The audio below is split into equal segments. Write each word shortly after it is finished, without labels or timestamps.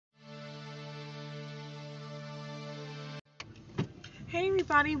Hey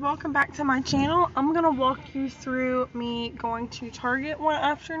everybody, welcome back to my channel. I'm going to walk you through me going to Target one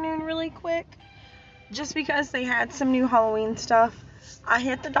afternoon really quick. Just because they had some new Halloween stuff. I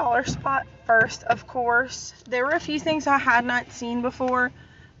hit the dollar spot first, of course. There were a few things I had not seen before,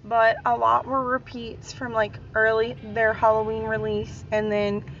 but a lot were repeats from like their Halloween release and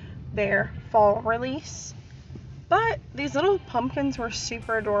then their fall release. But these little pumpkins were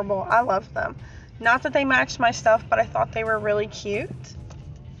super adorable. I loved them. Not that they matched my stuff, but I thought they were really cute.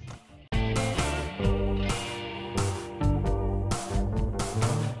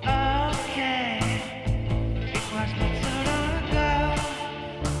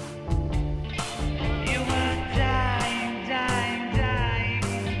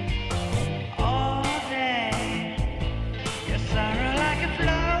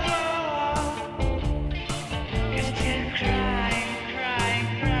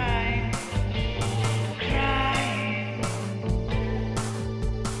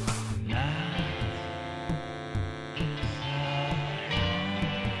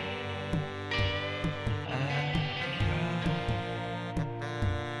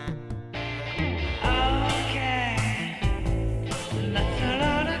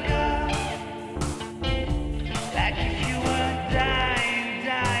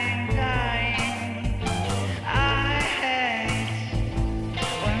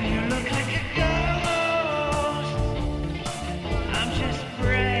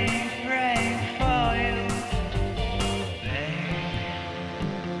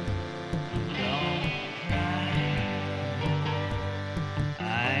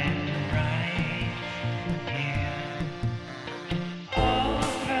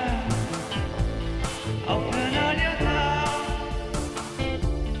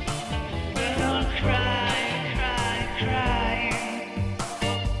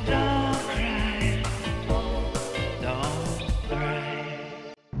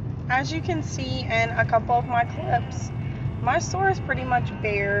 As you can see in a couple of my clips, my store is pretty much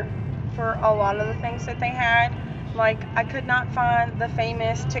bare for a lot of the things that they had. Like, I could not find the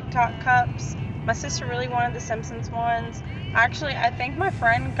famous TikTok cups. My sister really wanted the Simpsons ones. Actually, I think my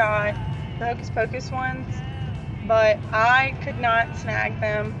friend got the Hocus Pocus ones, but I could not snag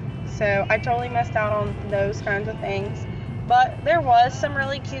them, so I totally missed out on those kinds of things. But there was some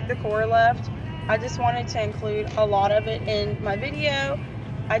really cute decor left. I just wanted to include a lot of it in my video.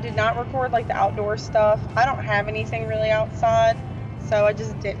 I did not record like the outdoor stuff. I don't have anything really outside, so I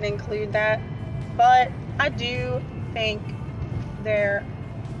just didn't include that. But I do think their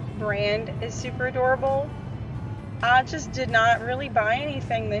brand is super adorable. I just did not really buy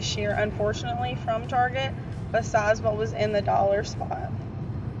anything this year, unfortunately, from Target besides what was in the dollar spot.